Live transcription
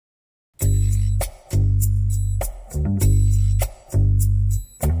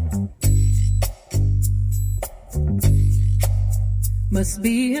Must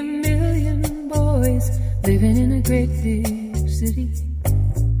be a million boys living in a great big city.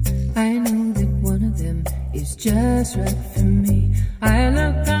 I know that one of them is just right for me. I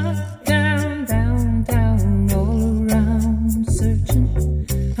look up, down, down, down, all around searching.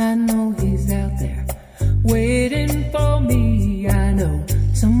 I know he's out there waiting for me. I know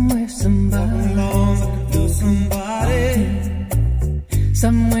somewhere somebody,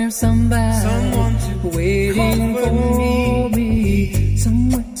 somewhere somebody, waiting for me.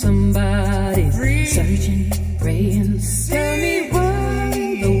 Somewhere somebody's searching, praying. Tell me what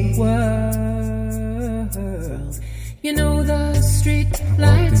in the world. You know the street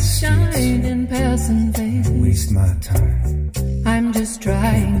lights shine in passing faces. Waste my time. I'm just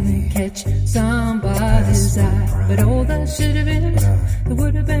trying to catch somebody's eye. But all that should have been, it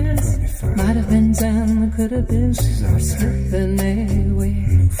would have been, might have been some, it could have been, are slipping away.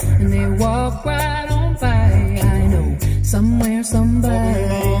 And they walk right on by. I know somewhere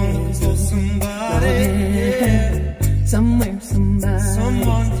somebody, somewhere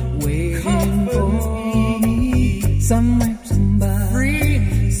somebody, waiting for me. Somewhere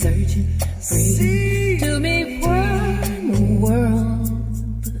somebody, searching, free. Tell me what in the world.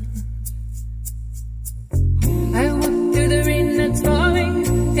 I walk through the rain that's falling,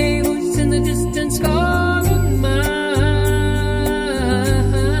 a voice in the distance calling mine.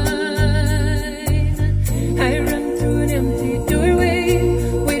 I run through an empty doorway,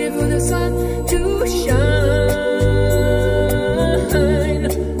 waiting for the sun to shine.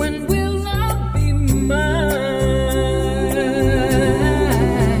 When will love be mine?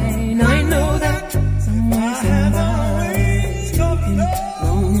 I know that somewhere somebody's looking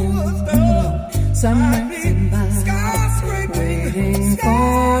long, somewhere somebody waiting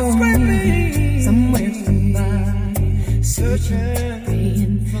for me. Somewhere somebody searching,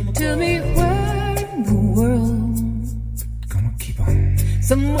 praying. Tell me where in the world. Gonna keep on.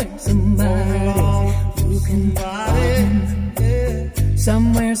 Somewhere somebody's looking for me.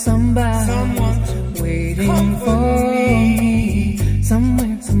 Somewhere somebody waiting for me.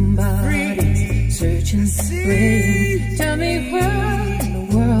 Somewhere somebody's searching, praying. Tell me where in the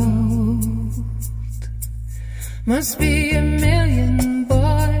world. Must be a million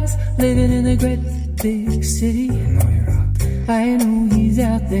boys living in a great big city. I know you're out there. I know he's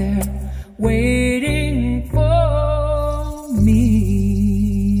out there waiting